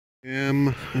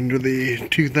I'm under the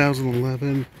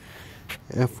 2011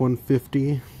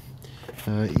 F150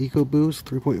 Ecoboost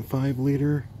 3.5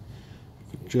 liter.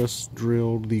 Just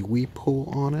drilled the weep hole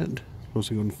on it. Supposed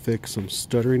to go and fix some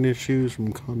stuttering issues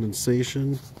from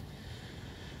condensation.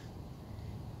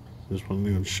 Just wanted to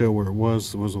go and show where it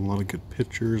was. There wasn't a lot of good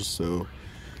pictures, so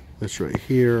this right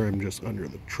here. I'm just under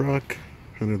the truck,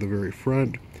 under the very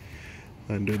front.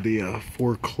 I did the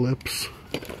 4 clips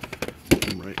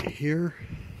right here.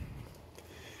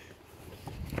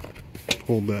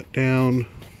 Pulled that down,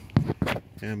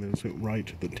 and then just went right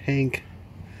to the tank.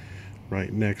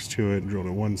 Right next to it, drilled a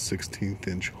 1/16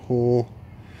 inch hole.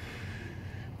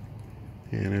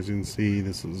 And as you can see,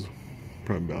 this is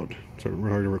probably about, started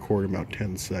hard to record about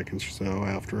 10 seconds or so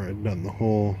after I'd done the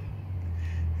hole.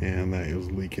 And that is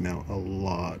leaking out a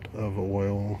lot of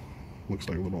oil. Looks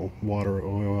like a little water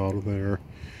oil out of there.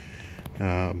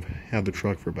 Had the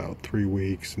truck for about 3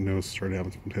 weeks and noticed started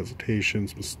having some hesitation,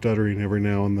 some stuttering every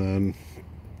now and then,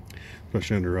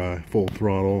 especially under full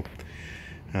throttle.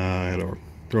 I had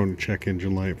thrown a check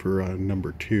engine light for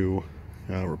number 2.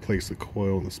 Replaced the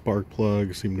coil and the spark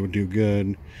plug. Seemed to do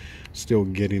good. Still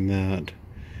getting that.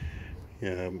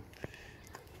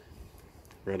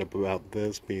 Read up about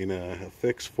this being a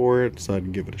fix for it. Decided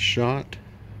to give it a shot.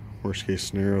 Worst case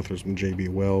scenario, if there's some JB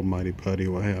Weld, Mighty Putty,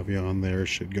 what have you on there,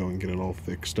 should go and get it all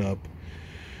fixed up.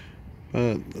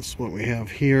 But this is what we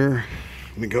have here.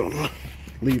 Let me go and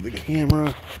leave the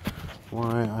camera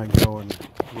while I go and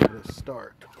give it a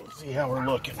start. Let's see how we're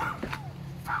looking.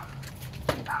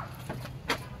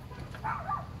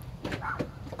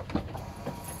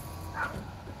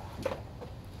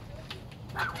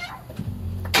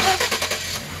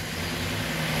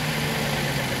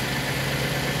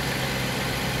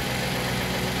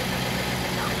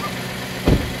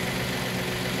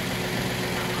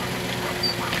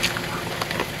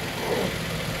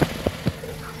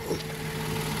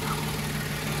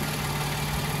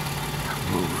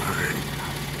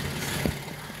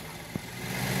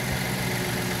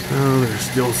 Oh, there's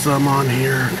still some on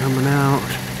here coming out.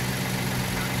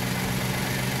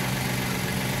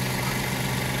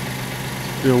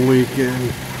 Still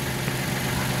leaking.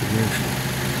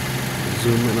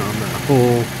 Zoom in on that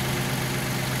hole.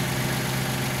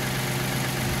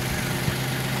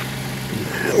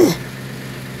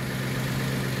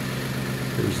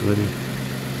 There's the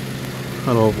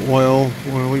puddle of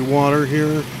oily water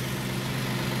here.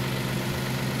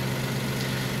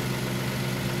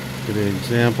 Give you an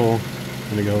example.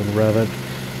 I'm going to go and rev it,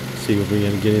 see if we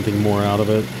can get anything more out of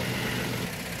it.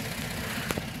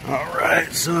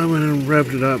 Alright, so I went and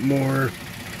revved it up more.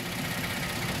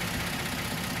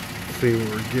 See what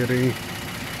we're getting.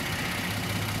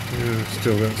 Yeah,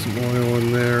 still got some oil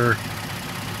in there.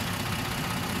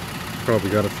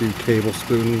 Probably got a few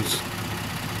tablespoons.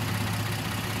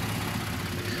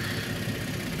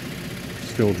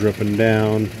 Still dripping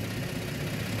down.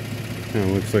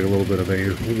 Looks like a little bit of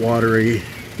a watery,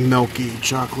 milky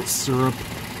chocolate syrup.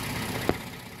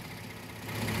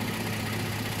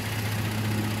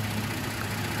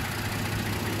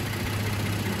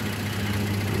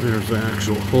 There's the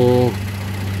actual hole.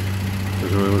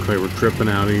 Doesn't really look like we're dripping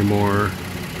out anymore.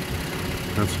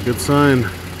 That's a good sign.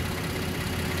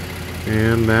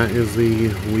 And that is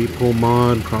the weep hole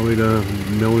mod. Probably a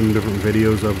million different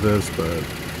videos of this, but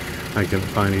I couldn't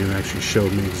find it. It actually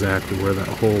showed me exactly where that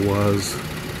hole was.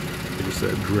 I just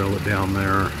said drill it down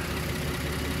there.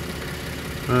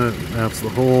 But that's the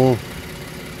hole.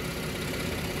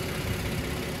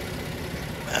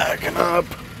 Backing up.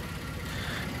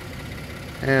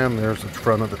 And there's the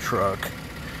front of the truck.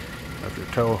 Got your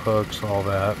tow hooks, all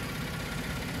that.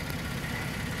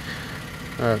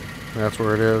 That's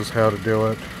where it is, how to do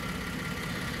it.